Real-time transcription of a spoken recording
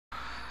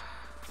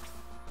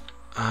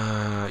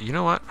You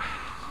know what?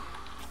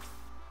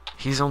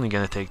 He's only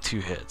gonna take 2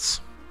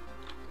 hits.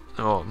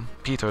 Oh,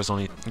 Peter's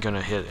only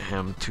gonna hit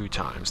him 2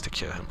 times to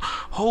kill him.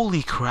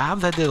 Holy crap,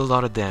 that did a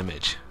lot of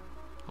damage.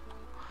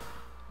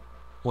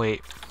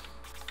 Wait.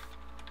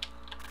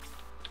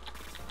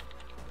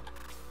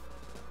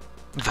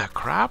 The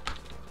crap?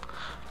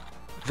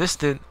 This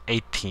did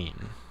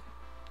 18.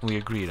 We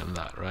agreed on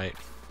that, right?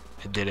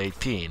 It did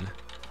 18.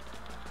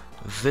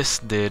 This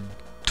did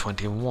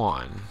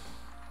 21.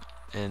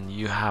 And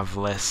you have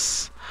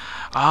less...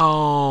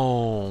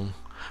 Oh!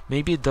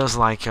 Maybe it does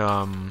like,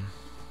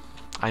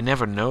 I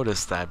never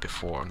noticed that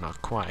before,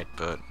 not quite,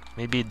 but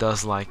maybe it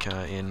does like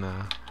in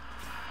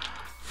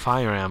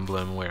Fire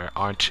Emblem where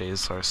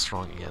archers are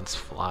strong against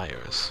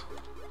flyers.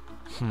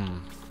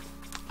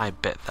 I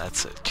bet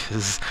that's it,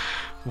 cause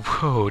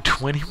whoa,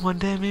 21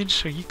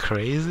 damage? Are you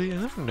crazy? I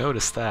never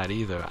noticed that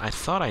either. I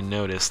thought I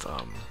noticed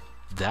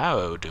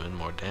Dao doing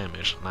more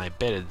damage, and I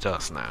bet it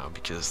does now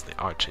because the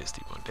archers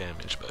do more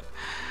damage, but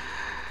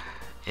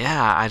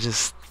yeah, I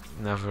just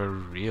never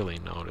really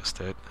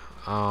noticed it.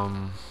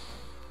 Who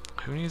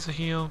needs a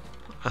heal?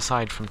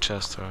 Aside from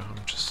Chester,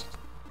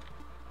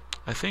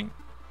 I think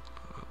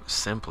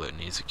Simplet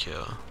needs a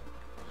kill.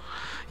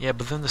 Yeah,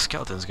 but then the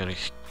skeleton's gonna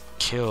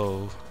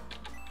kill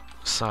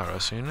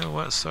Sarah, so you know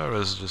what?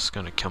 Sarah's just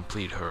gonna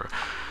complete her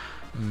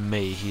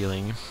May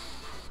healing.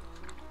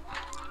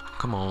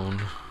 Come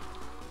on.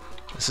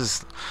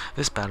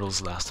 This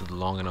battle's lasted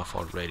long enough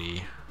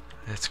already.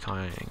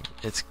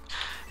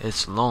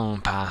 It's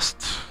long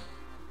past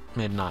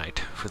midnight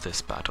for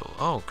this battle.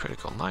 Oh,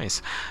 critical,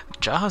 nice.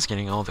 Jaha's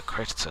getting all the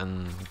crits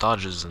and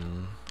dodges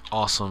and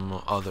awesome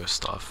other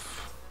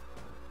stuff.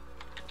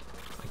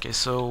 Okay,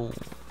 so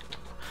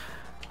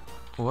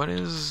what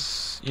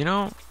is, you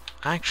know,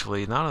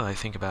 actually, now that I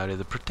think about it,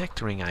 the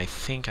protectoring I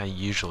think I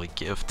usually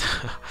give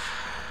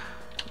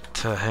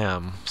to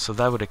him, so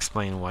that would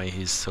explain why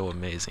he's so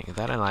amazing.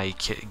 That, and I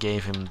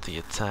gave him the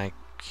attack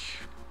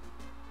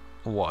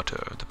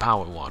water, the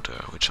power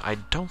water, which I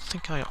don't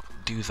think I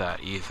do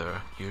that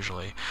either,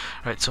 usually.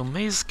 Alright, so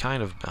May's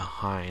kind of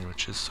behind,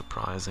 which is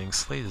surprising.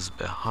 Slade is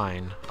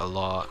behind a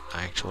lot,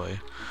 actually.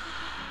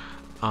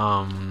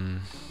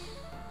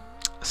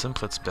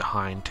 Simplet's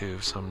behind too,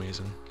 for some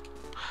reason.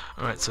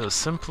 Alright, so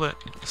Simplet,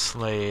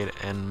 Slade,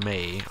 and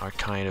May are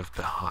kind of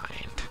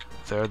behind.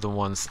 They're the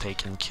ones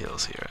taking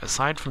kills here.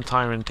 Aside from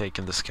Tyrant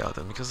taking the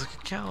skeleton, because the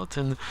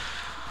skeleton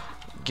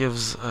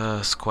gives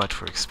a squat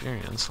for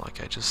experience,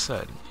 like I just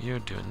said. You're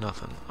doing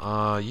nothing.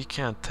 You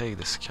can't take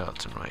the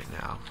skeleton right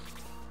now.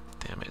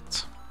 Damn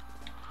it.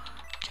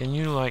 Can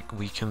you, like,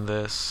 weaken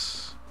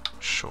this?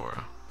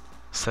 Sure.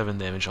 7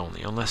 damage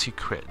only, unless you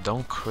crit.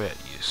 Don't crit,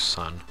 you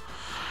son.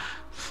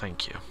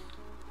 Thank you.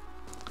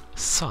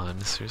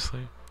 Son?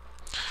 Seriously?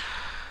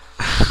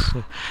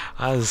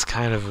 That is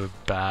kind of a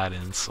bad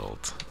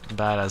insult.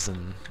 Bad as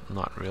in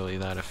not really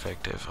that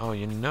effective. Oh,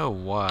 you know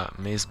what?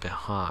 May's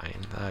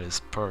behind. That is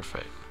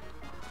perfect.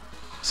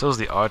 So is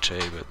the archer,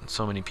 but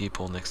so many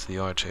people next to the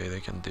archer, they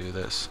can do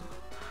this.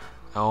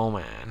 Oh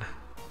man.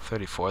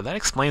 34. That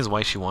explains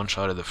why she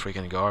one-shotted the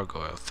freaking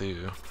gargoyle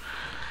too.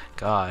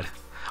 God.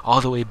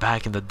 All the way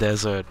back in the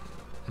desert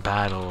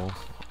battle,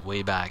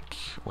 way back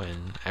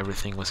when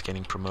everything was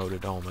getting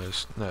promoted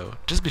almost. No,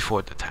 just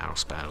before the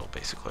Taros battle,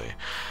 basically.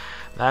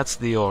 That's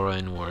the aura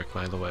in work,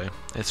 by the way.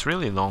 It's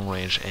really long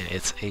range and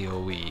it's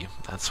AoE.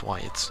 That's why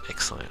it's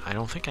excellent. I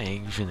don't think I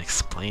even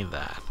explained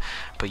that.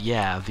 But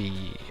yeah, the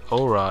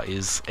aura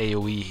is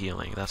AoE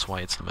healing. That's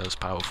why it's the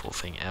most powerful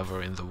thing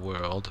ever in the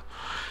world.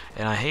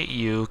 And I hate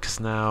you, because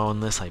now,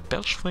 unless I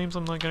belch flames,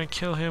 I'm not gonna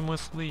kill him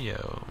with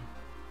Leo.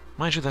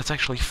 Mind you, that's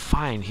actually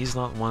fine. He's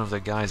not one of the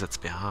guys that's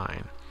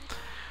behind.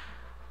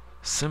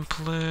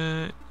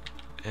 Simplet...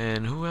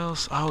 And who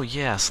else? Oh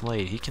yeah,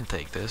 Slade. He can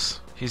take this.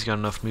 He's got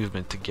enough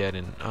movement to get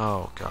in.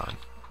 Oh god.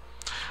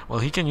 Well,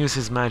 he can use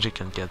his magic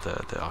and get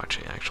the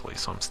archer actually,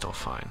 so I'm still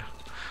fine.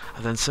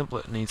 And then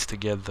Simplet needs to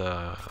get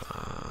the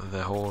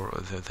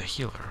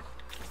healer.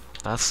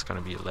 That's gonna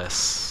be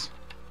less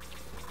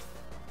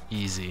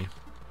easy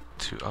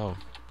to. Oh,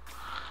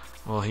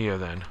 well here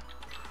then.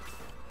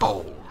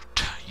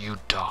 Bolt, you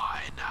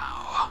die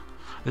now.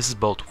 This is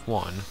Bolt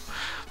 1.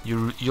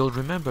 You'll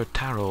remember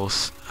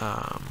Taros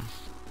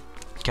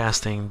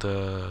casting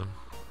the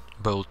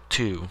Bolt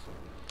 2,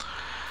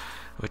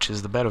 which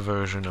is the better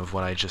version of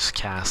what I just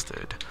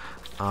casted.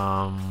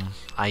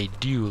 I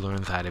do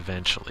learn that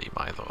eventually,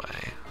 by the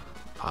way.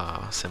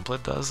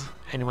 Simplet does,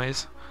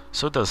 anyways.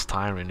 So does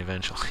Tyrant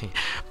eventually.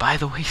 By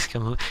the way,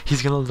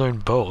 he's gonna learn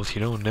both.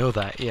 You don't know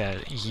that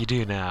yet. You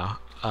do now.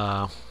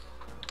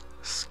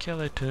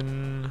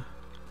 Skeleton,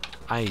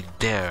 I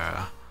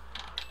dare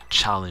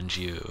challenge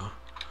you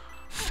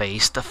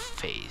face to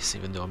face.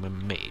 Even though I'm a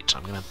mage,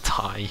 I'm gonna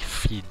die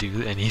if you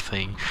do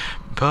anything.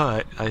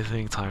 But I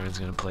think Tyrant's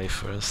gonna play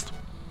first,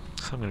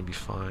 so I'm gonna be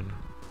fine.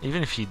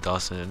 Even if he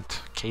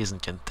doesn't, Kazan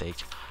can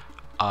take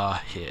a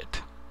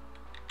hit,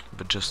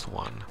 but just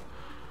one.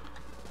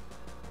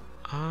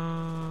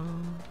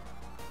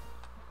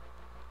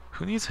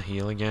 Who needs a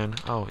heal again?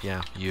 Oh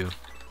yeah, you.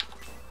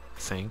 I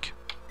think.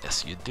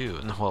 Yes, you do.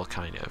 Well,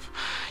 kind of.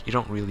 You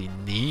don't really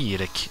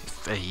need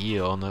a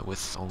heal, not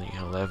with only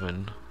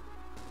 11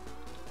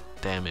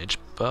 damage,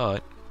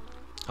 but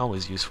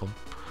always useful.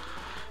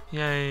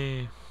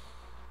 Yay!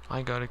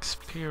 I got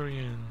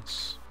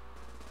experience.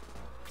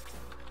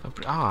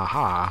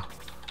 Aha!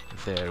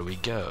 There we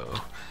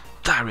go.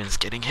 Darren's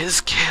getting his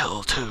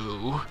kill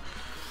too.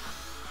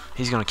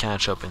 He's gonna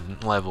catch up in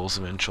levels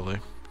eventually,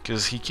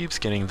 because he keeps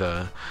getting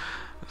the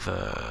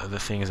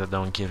things that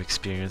don't give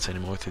experience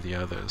anymore to the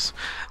others.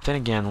 Then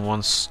again,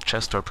 once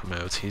Chester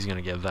promotes, he's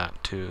gonna get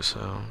that too,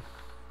 so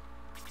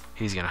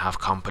he's gonna have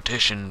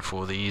competition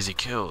for the easy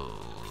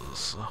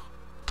kills.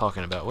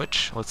 Talking about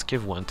which, let's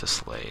give one to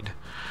Slade.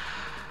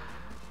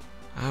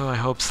 Oh, I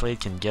hope Slade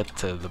can get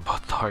to the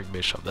Dark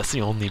Bishop. That's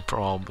the only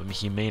problem.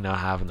 He may not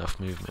have enough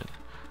movement.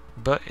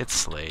 But it's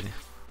Slade.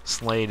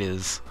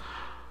 Slade's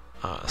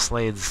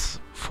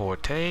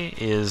forte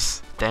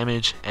is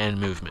damage and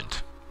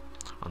movement.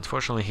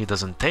 Unfortunately, he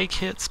doesn't take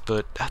hits,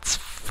 but that's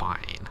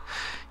fine.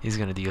 He's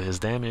gonna deal his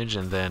damage,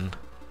 and then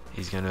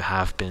he's gonna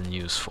have been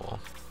useful.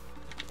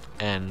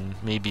 And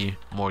maybe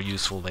more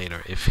useful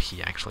later if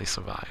he actually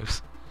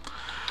survives.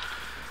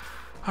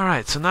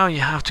 Alright, so now you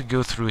have to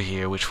go through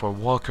here, which for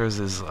walkers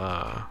is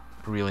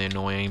really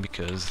annoying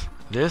because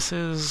this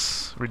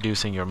is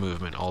reducing your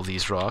movement, all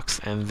these rocks,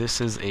 and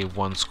this is a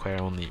one square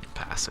only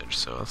passage,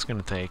 so it's going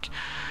to take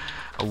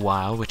a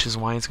while, which is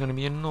why it's going to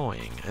be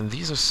annoying. And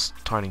these are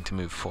starting to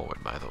move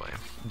forward, by the way.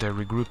 They're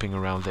regrouping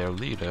around their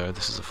leader.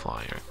 This is a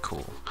flyer,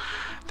 cool.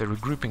 They're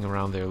regrouping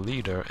around their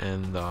leader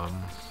and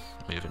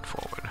moving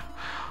forward.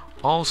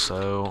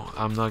 Also,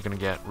 I'm not gonna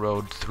get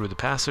rode through the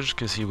passage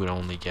because he would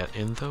only get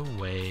in the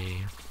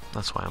way.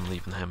 That's why I'm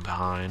leaving him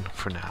behind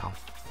for now.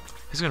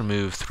 He's gonna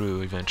move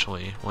through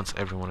eventually once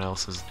everyone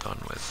else is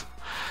done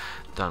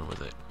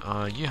with it.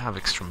 You have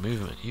extra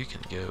movement. You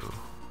can go.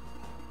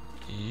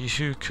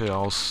 You could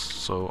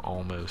also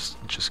almost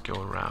just go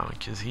around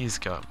because he's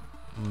got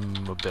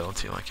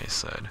mobility, like I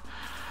said.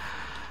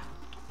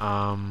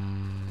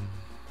 Am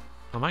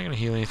I gonna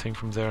heal anything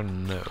from there?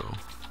 No.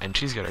 And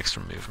she's got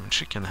extra movement.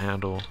 She can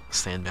handle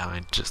stand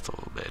behind just a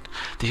little bit.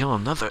 To heal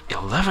another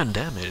 11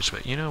 damage,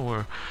 but you know,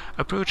 we're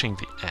approaching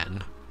the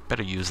end.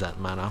 Better use that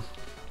mana.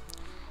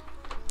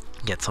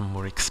 Get some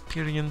more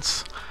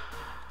experience.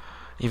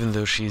 Even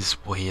though she's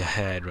way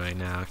ahead right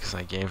now, because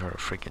I gave her a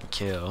freaking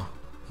kill.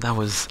 That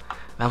was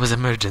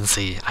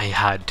emergency. I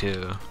had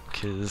to,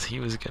 because he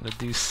was gonna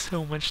do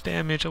so much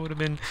damage. I would have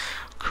been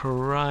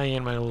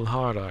crying my little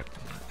heart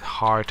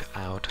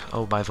out.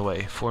 Oh, by the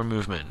way, 4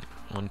 movement.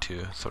 1,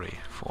 2, 3,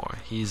 4.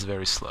 He's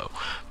very slow,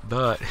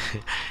 but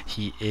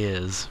he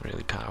is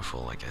really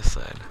powerful, like I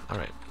said.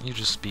 Alright, you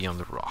just be on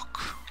the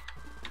rock.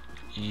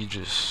 You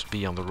just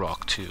be on the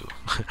rock too.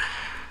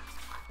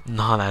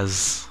 Not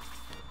as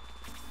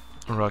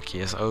rocky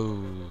as...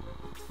 Oh,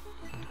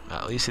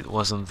 at least it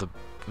wasn't the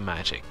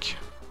magic.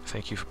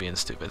 Thank you for being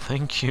stupid.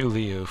 Thank you,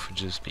 Leo, for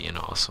just being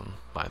awesome,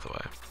 by the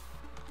way.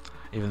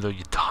 Even though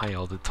you die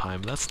all the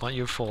time. That's not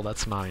your fault,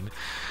 that's mine.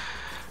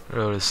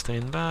 Road is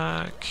staying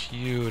back.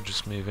 You're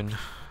just moving.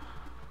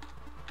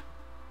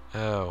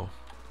 Oh.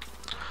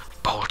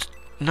 Bolt.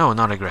 No,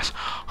 not aggressive.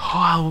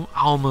 Oh,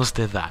 I almost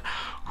did that.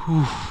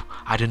 Whew.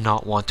 I did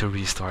not want to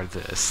restart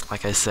this.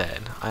 Like I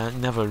said, I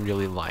never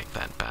really liked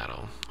that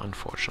battle,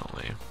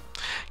 unfortunately.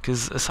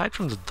 Because aside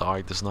from the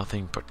dark, there's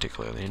nothing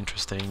particularly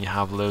interesting. You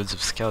have loads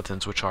of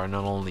skeletons, which are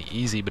not only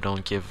easy, but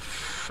don't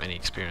give any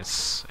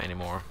experience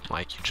anymore,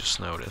 like you just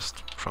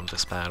noticed from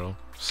this battle.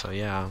 So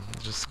yeah,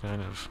 just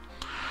kind of...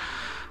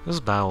 This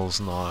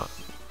battle's not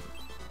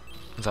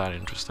that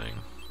interesting.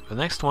 The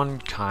next one,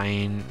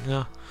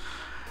 kinda...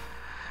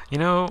 You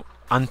know,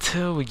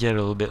 until we get a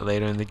little bit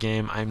later in the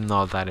game, I'm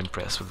not that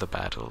impressed with the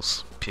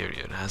battles,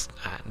 period.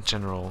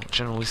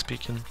 Generally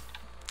speaking,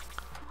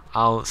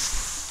 I'll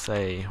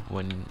say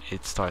when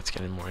it starts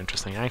getting more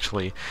interesting.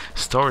 Actually,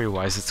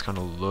 story-wise, it's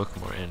gonna look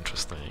more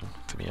interesting,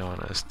 to be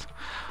honest.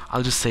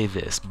 I'll just say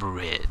this,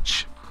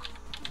 bridge.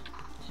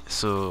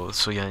 So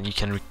yeah, you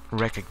can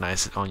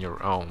recognize it on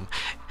your own.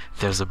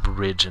 There's a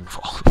bridge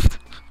involved.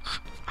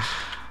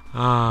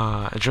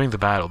 During the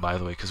battle, by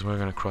the way, because we're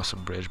gonna cross a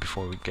bridge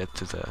before we get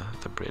to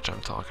the bridge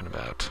I'm talking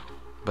about.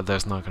 But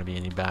there's not gonna be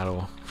any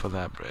battle for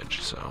that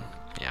bridge, so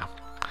yeah.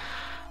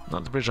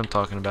 Not the bridge I'm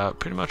talking about.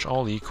 Pretty much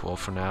all equal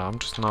for now. I'm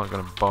just not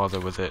gonna bother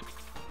with it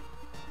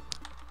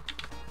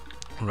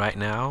right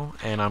now,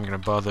 and I'm gonna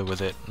bother with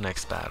it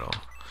next battle.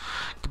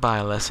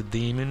 Goodbye, Lesser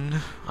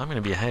Demon. I'm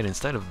gonna be ahead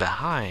instead of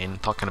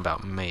behind, talking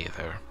about May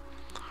there.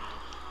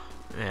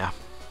 Yeah.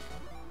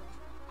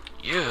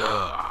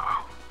 Yeah.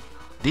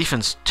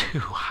 Defense 2.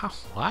 How?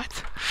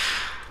 What?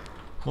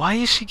 Why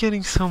is she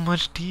getting so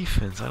much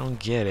defense? I don't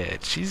get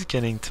it. She's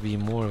getting to be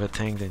more of a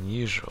tank than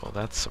usual.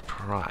 That's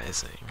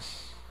surprising.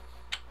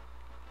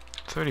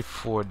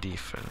 34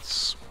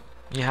 defense.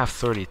 You have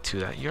 32.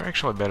 That you're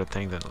actually a better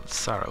tank than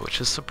Sarah,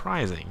 which is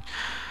surprising.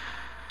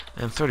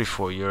 And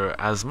 34, you're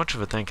as much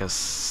of a tank as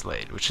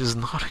Slade, which is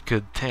not a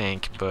good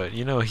tank, but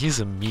you know, he's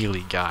a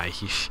melee guy.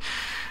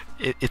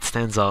 It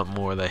stands out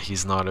more that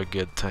he's not a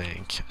good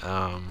tank.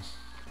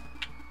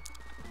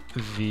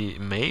 The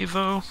May,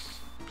 though,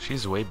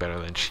 she's way better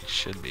than she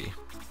should be.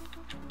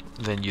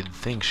 Than you'd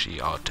think she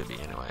ought to be,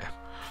 anyway.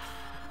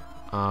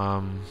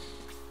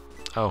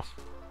 Oh.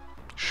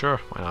 Sure,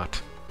 why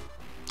not?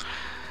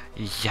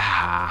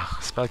 Yeah,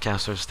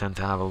 spellcasters tend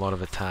to have a lot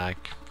of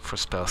attack for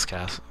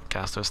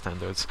spellcaster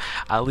standards.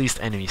 At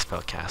least enemy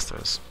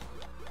spellcasters.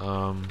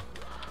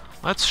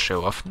 Let's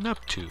show off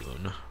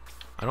Neptune.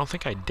 I don't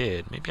think I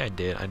did. Maybe I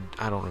did.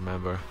 I don't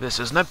remember. This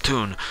is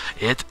Neptune.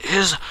 It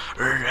is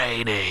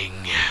raining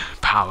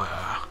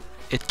power.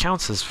 It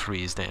counts as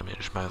freeze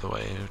damage, by the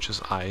way, which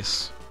is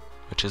ice,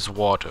 which is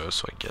water,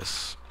 so I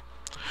guess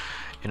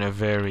in a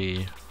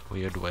very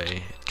weird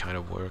way it kind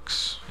of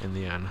works in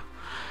the end.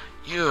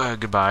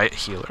 Goodbye,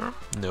 healer.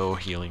 No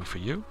healing for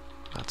you.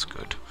 That's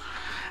good.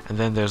 And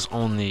then there's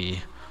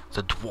only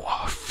the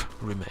dwarf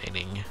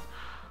remaining.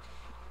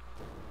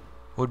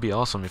 Would be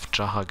awesome if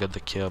Jaha got the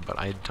kill, but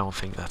I don't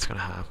think that's gonna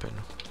happen.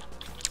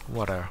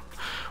 Whatever.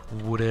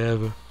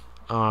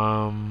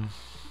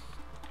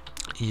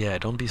 Yeah,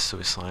 don't be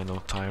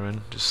suicidal,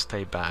 Tyrant. Just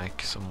stay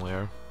back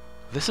somewhere.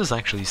 This is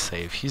actually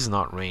safe. He's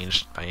not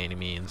ranged by any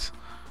means.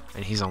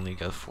 And he's only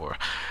got 4.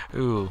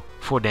 Ooh,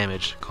 4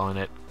 damage, calling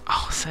it.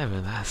 Oh,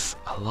 7, that's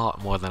a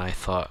lot more than I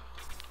thought.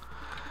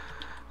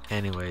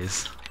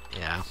 Anyways,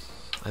 yeah,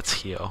 let's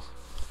heal.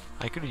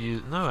 I could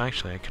use... No,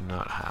 actually I could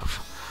not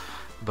have.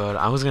 But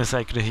I was gonna say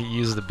I could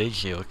use the big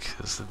heal,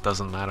 because it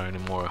doesn't matter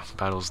anymore.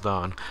 Battle's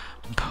done.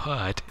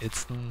 But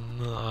it's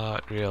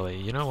not really.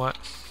 You know what?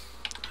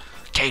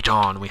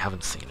 Ketto, we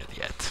haven't seen it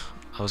yet.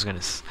 I was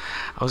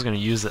gonna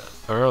use it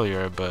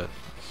earlier, but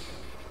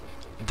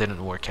it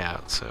didn't work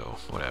out, so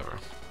whatever.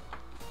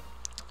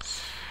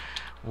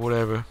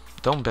 Whatever.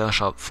 Don't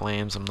belch out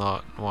flames. I'm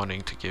not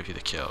wanting to give you the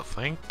kill.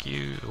 Thank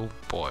you. Oh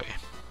boy.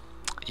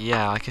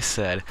 Yeah, like I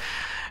said,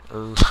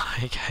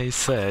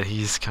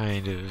 he's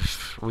kind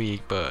of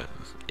weak, but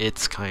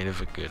it's kind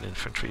of a good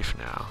infantry for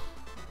now.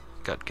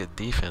 Got good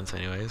defense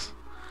anyways.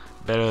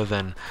 Better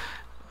than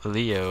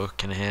Leo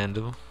can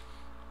handle.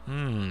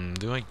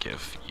 Do I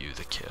give you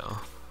the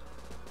kill?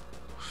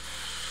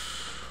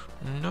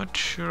 Not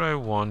sure I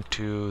want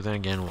to, then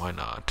again, why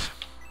not?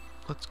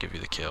 Let's give you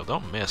the kill.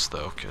 Don't miss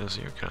though, because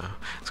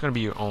it's gonna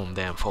be your own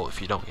damn fault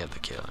if you don't get the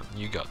kill. And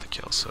you got the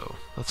kill, so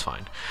that's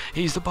fine.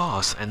 He's the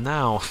boss, and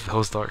now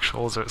those Dark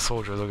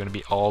soldiers are gonna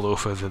be all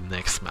over the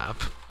next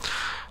map.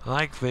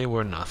 Like they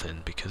were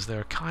nothing, because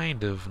they're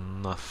kind of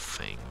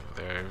nothing.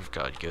 They've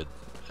got good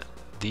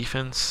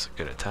defense,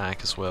 good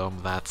attack as well.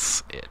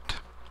 That's it.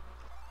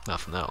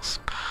 Nothing else.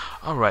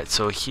 Alright,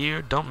 so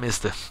here, don't miss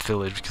the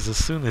village, because as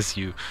soon as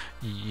you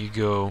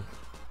go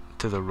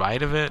to the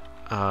right of it,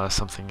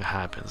 something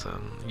happens,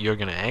 and you're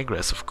gonna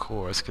aggress, of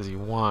course, because you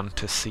want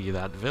to see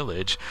that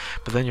village,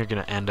 but then you're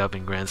gonna end up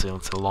in Grandsale.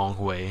 It's a long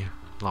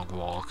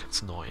walk.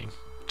 It's annoying.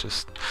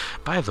 Just,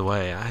 by the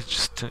way, I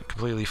just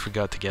completely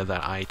forgot to get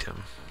that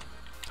item.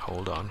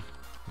 Hold on,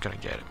 I'm gonna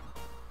get it.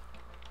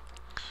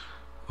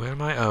 Where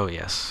am I? Oh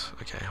yes.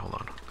 Okay, hold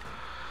on.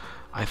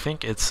 I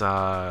think it's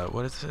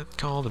what is it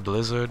called? A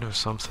blizzard or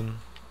something?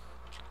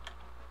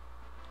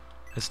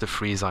 It's the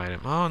freeze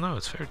item. Oh no,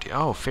 it's fairy tear.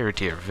 Oh, fairy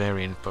tear,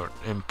 very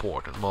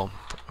important. Well,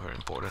 very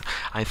important.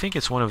 I think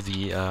it's one of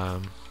the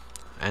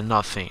and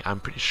nothing.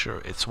 I'm pretty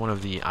sure it's one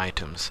of the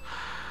items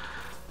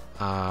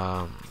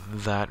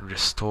that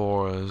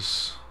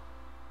restores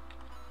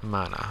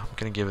mana. I'm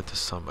gonna give it to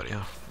somebody.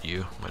 Oh,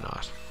 you? Why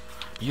not?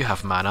 You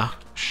have mana,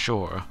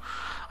 sure.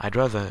 I'd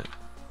rather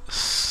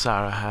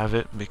Sarah have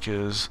it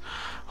because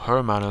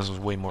her mana is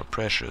way more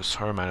precious.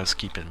 Her mana is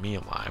keeping me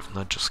alive,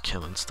 not just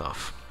killing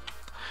stuff.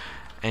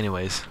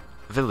 Anyways,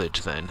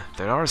 village then.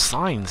 There are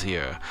signs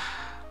here.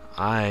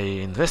 I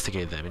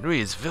investigate them. It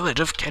reads Village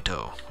of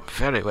Ketto.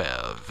 Very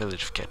well,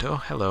 Village of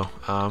Ketto. Hello,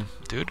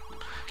 dude.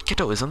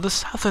 Ketto is on the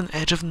southern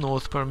edge of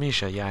North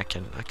Parmesia. Yeah, I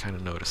kind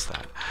of noticed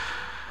that.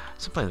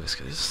 So playing this,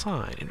 there's a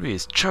sign. It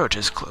reads Church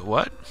is closed.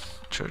 What?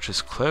 Church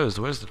is closed.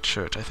 Where's the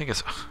church? I think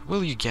it's.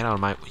 Will you get out of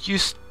my?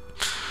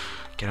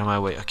 Get out of my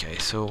way. Okay,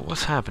 so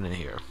what's happening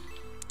here?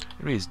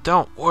 It reads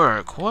Don't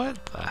work.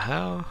 What the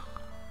hell?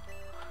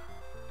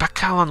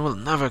 Bakalan will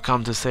never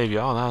come to save you.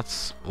 Oh,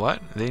 that's...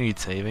 What? They need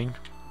saving?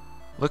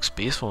 Looks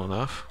peaceful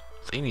enough.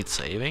 They need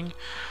saving?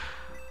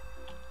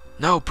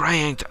 No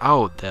praying to...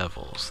 Oh,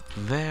 devils.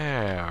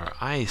 There.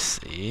 I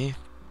see.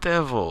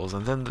 Devils.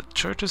 And then the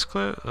church is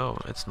closed? Oh,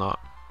 it's not.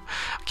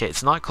 Okay,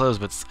 it's not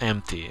closed, but it's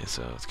empty.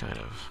 So it's kind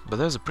of... But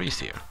there's a priest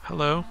here.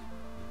 Hello?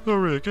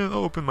 Sorry, I can't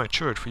open my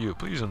church for you.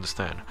 Please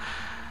understand.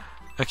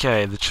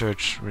 Okay, the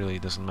church really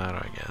doesn't matter,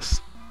 I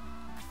guess.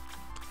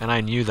 And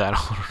I knew that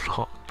all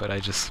along, but I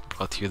just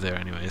brought you there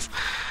anyways.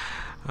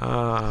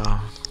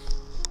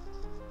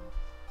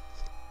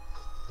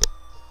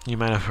 You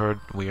might have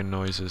heard weird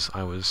noises.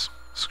 I was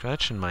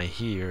scratching my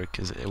ear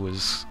because it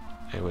was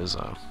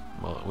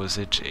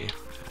itchy,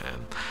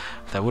 and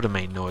that would have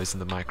made noise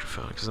in the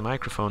microphone because the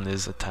microphone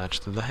is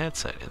attached to the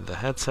headset, and the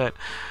headset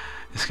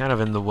is kind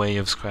of in the way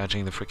of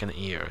scratching the freaking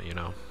ear, you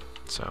know.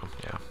 So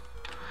yeah.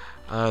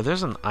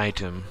 There's an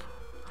item.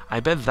 I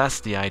bet that's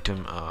the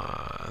item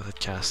that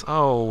casts.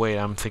 Oh wait,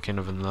 I'm thinking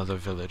of another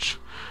village.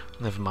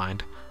 Never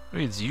mind.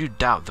 Reads, you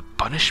doubt the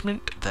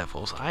punishment,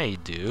 devils? I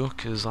do,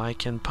 cause I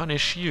can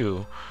punish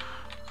you.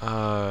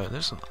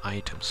 There's an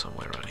item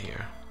somewhere around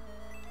here.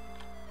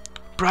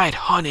 Bright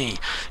honey!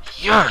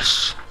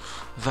 Yes!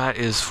 That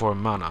is for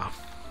mana.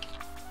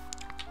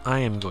 I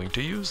am going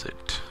to use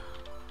it.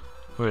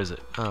 Where is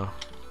it? Oh.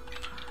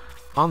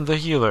 On the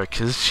healer,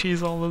 cause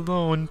she's all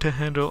alone to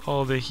handle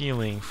all the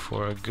healing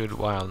for a good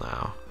while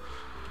now.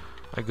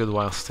 A good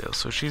while still.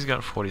 So she's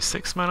got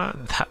 46 mana.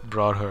 That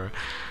brought her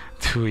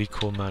to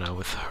equal mana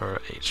with her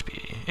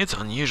HP. It's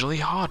unusually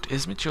hot.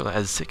 Is Mitchula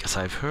as sick as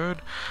I've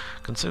heard?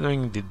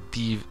 Considering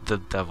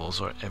the devils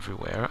are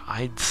everywhere,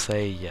 I'd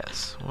say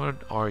yes. What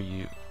are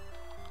you?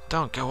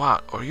 Don't go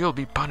out or you'll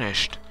be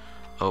punished.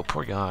 Oh,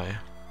 poor guy.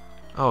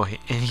 Oh,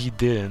 and he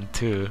didn't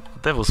too. The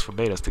devils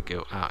forbade us to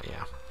go out,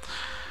 yeah.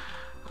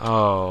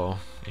 Oh,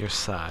 you're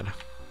sad.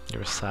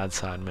 You're a sad,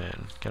 sad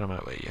man. Get on my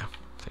way, yeah.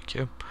 Thank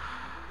you.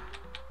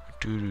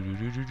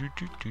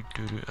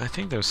 I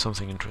think there's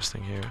something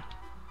interesting here.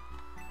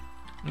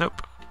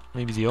 Nope.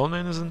 Maybe the old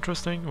man is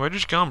interesting? Where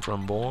did you come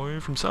from, boy?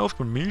 From South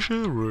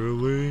Promesha?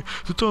 Really?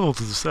 The tunnel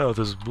to the south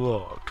is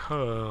blocked. Huh.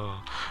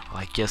 Well,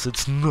 I guess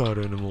it's not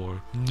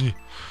anymore.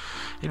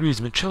 It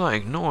reads, Mitchella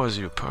ignores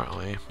you,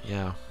 apparently.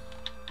 Yeah.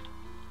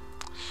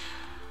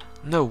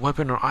 No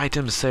weapon or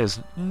item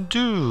says,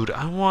 dude,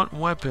 I want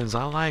weapons.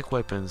 I like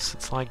weapons.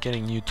 It's like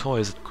getting new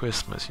toys at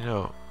Christmas, you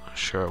know.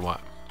 Sure,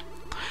 what?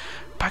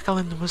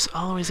 Pakalin was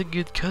always a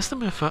good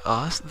customer for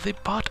us. They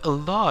bought a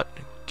lot.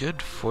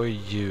 Good for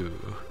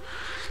you.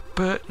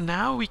 But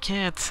now we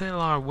can't sell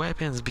our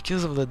weapons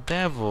because of the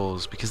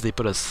devils. Because they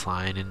put a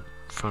sign in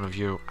front of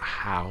your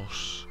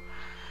house.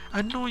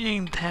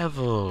 Annoying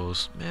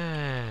devils.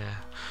 Yeah.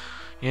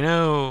 You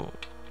know,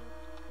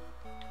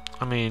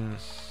 I mean,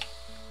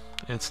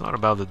 it's not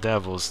about the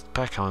devils.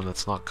 Pakalin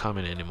that's not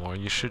coming anymore.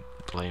 You should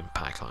blame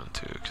Pakalin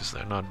too, because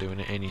they're not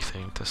doing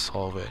anything to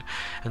solve it.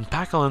 And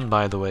Pakalin,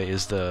 by the way,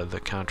 is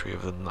the country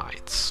of the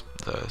knights,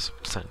 the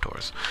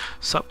centaurs.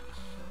 Sup?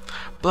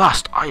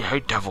 Blast! I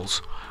hate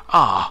devils.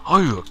 Ah,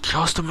 are you a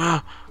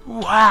customer?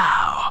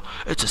 Wow!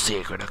 It's a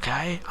secret,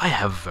 okay? I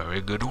have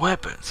very good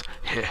weapons.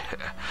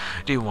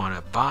 Do you want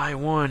to buy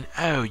one?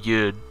 Oh,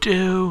 you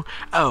do?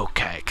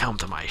 Okay, come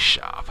to my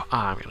shop.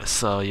 I'm gonna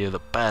sell you the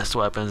best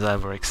weapons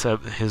ever,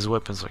 except his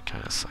weapons are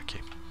kinda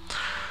sucky.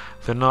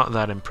 They're not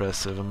that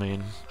impressive. I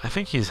mean, I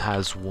think he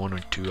has 1 or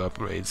 2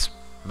 upgrades,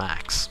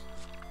 max.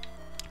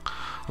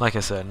 Like I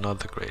said, not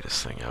the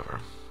greatest thing ever.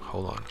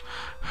 Hold on.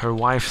 Her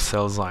wife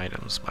sells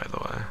items, by the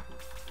way.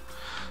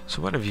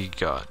 So what have you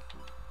got?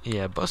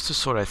 Yeah, Buster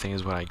Sword I think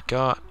is what I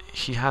got.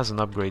 He has an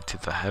upgrade to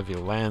the heavy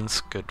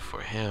lance, good for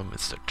him.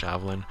 It's the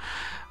javelin.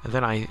 And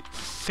then I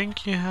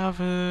think you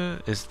have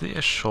a... Is the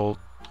assault...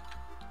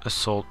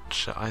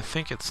 I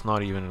think it's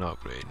not even an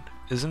upgrade.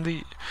 Isn't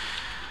the...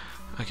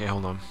 Okay,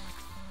 hold on.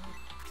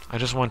 I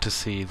just want to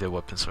see the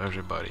weapons for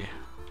everybody.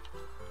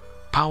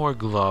 Power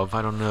Glove,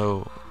 I don't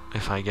know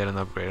if I get an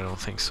upgrade, I don't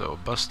think so.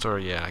 Buster,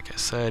 yeah, like I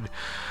said.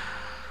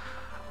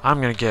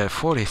 I'm gonna get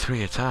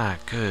 43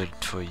 attack, good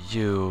for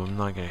you. I'm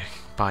not gonna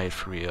buy it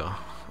for real.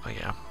 Oh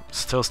yeah,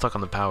 still stuck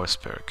on the power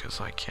spirit because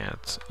I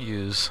can't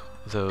use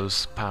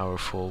those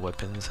powerful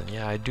weapons. And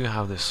yeah, I do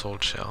have this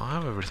sword shell. I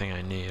have everything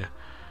I need.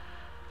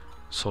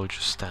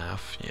 Soldier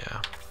staff,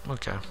 yeah,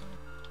 okay.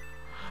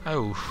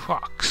 Oh,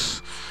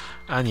 shucks.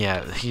 And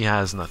yeah, he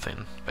has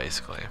nothing,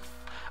 basically.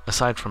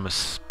 Aside from a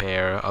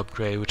spare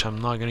upgrade, which I'm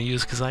not gonna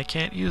use because I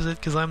can't use it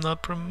because I'm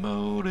not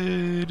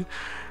promoted.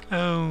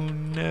 Oh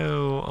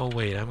no. Oh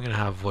wait, I'm gonna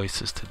have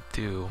voices to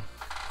do.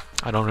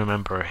 I don't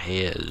remember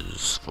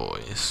his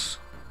voice.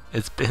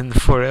 It's been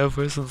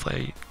forever since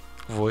I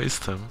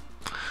voiced him.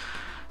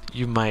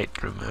 You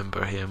might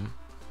remember him.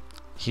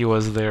 He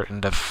was there in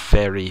the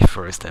very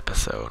first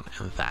episode,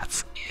 and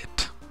that's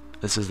it.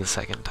 This is the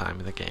second time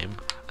in the game,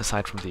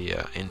 aside from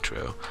the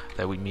intro,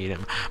 that we meet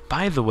him.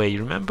 By the way, you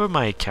remember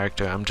my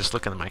character? I'm just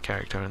looking at my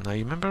character, and now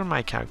you remember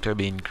my character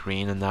being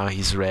green and now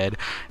he's red?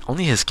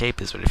 Only his cape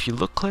is red. If you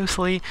look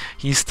closely,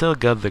 he's still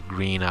got the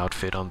green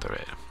outfit under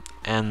it.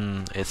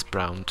 And it's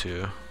brown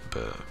too,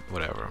 but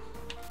whatever.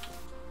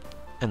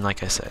 And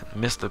like I said,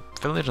 miss the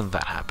village and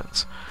that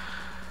happens.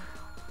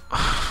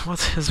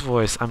 What's his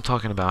voice? I'm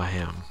talking about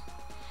him.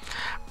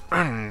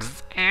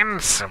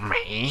 Answer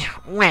me.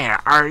 Where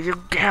are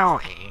you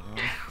going?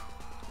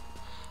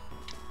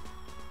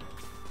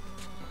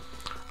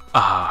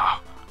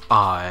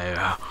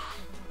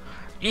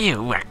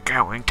 You are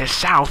going to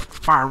South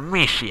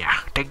Pharmacia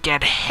to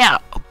get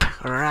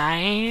help,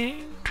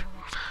 right?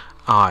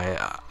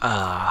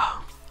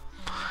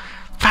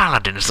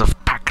 Paladins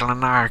of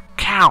Paklin are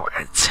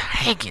cowards.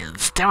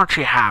 Higgins, don't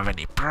you have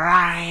any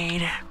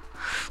pride?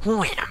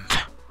 Wimp.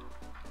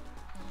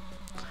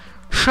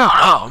 Shut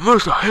up!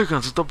 Mr.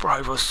 Higgins is the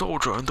bravest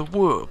soldier in the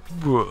world.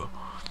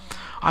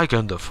 I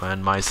can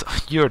defend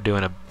myself. You're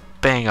doing a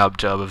bang-up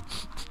job of...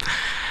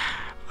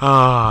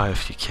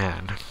 if you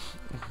can.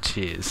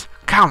 Jeez.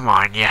 Come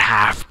on, you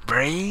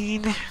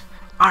half-breed.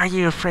 Are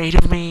you afraid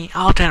of me?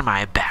 I'll turn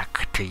my back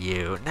to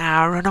you.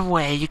 Now run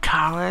away, you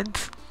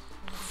cowards.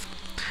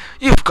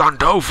 You've gone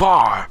too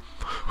far.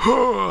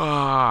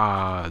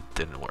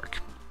 Didn't work.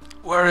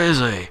 Where is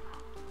he?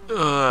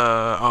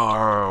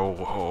 Oh,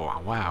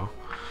 wow.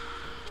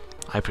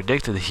 I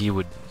predicted he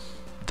would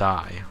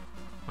die.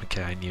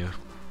 Okay, I knew.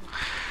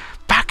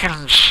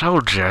 Packland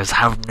soldiers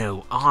have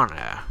no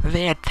honor.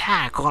 They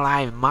attack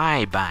while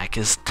my back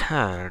is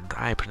turned.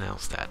 I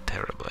pronounced that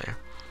terribly.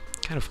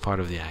 Kind of part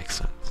of the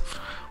accent.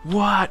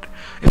 What?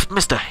 If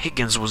Mr.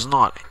 Higgins was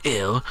not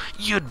ill,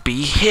 you'd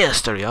be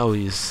history. Oh,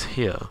 he's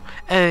here.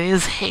 Oh,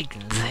 is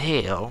Higgins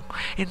ill?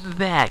 In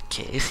that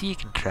case, you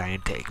can try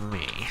and take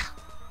me.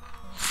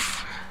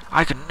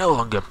 I can no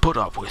longer put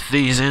up with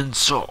these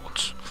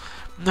insults.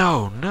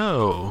 No,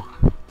 no.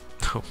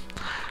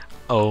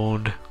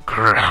 Owned.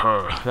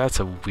 Grrr. That's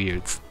a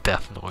weird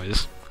death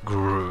noise.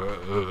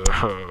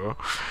 Grrr.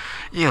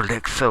 You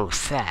look so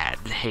sad,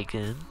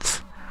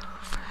 Higgins.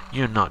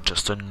 You're not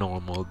just a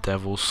normal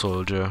devil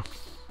soldier.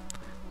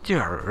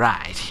 You're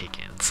right,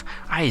 Higgins.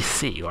 I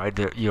see you're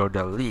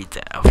the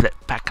leader of the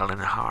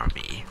Packland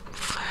army.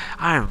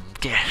 I'm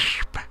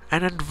Gisp,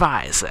 an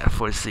advisor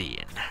for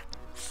Zion.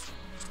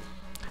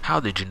 How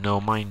did you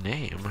know my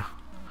name?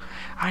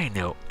 I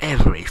know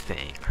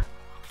everything.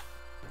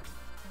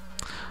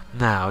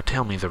 Now,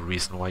 tell me the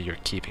reason why you're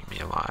keeping me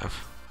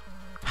alive.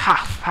 Ha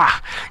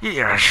ha!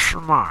 You're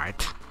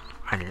smart.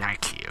 I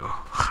like you.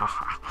 Ha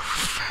ha.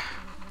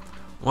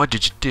 What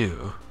did you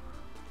do?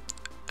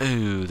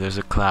 Ooh, there's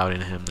a cloud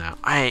in him now.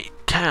 I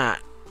can't.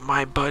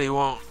 My buddy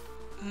won't.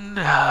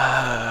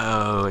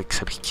 No,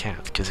 except he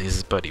can't, because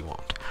his buddy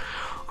won't.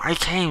 I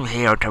came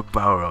here to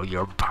borrow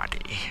your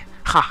body.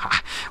 Ha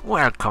ha.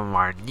 Welcome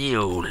our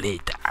new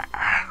leader.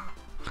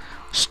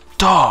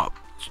 Stop!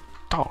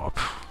 Stop.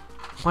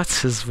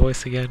 What's his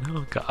voice again?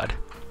 Oh, God.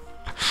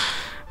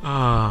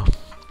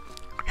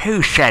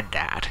 Who said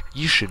that?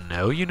 You should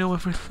know. You know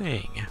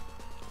everything.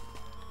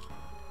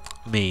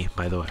 Me,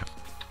 by the way.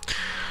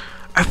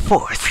 A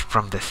force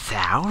from the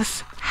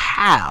south?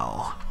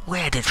 How?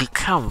 Where did you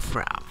come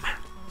from?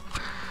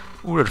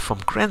 We're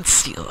from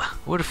Grenseal.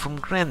 We're from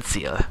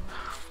Grenseal.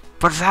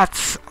 But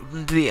that's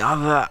the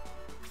other...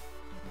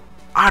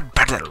 I'd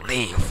better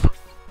leave.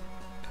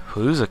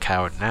 Who's a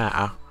coward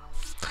now?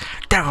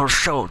 Devil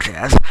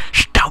soldiers,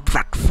 stop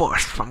that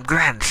force from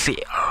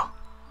Grenseal.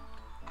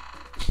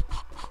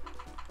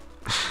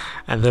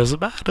 And there's a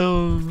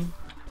battle.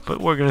 But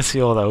we're gonna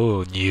see all that.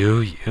 Oh, new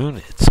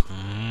units.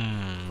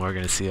 We're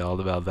gonna see all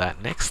about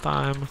that next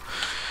time.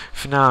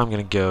 For now, I'm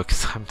gonna go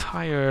because I'm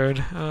tired.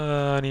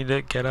 I need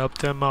to get up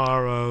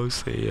tomorrow.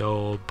 See you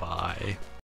all. Bye.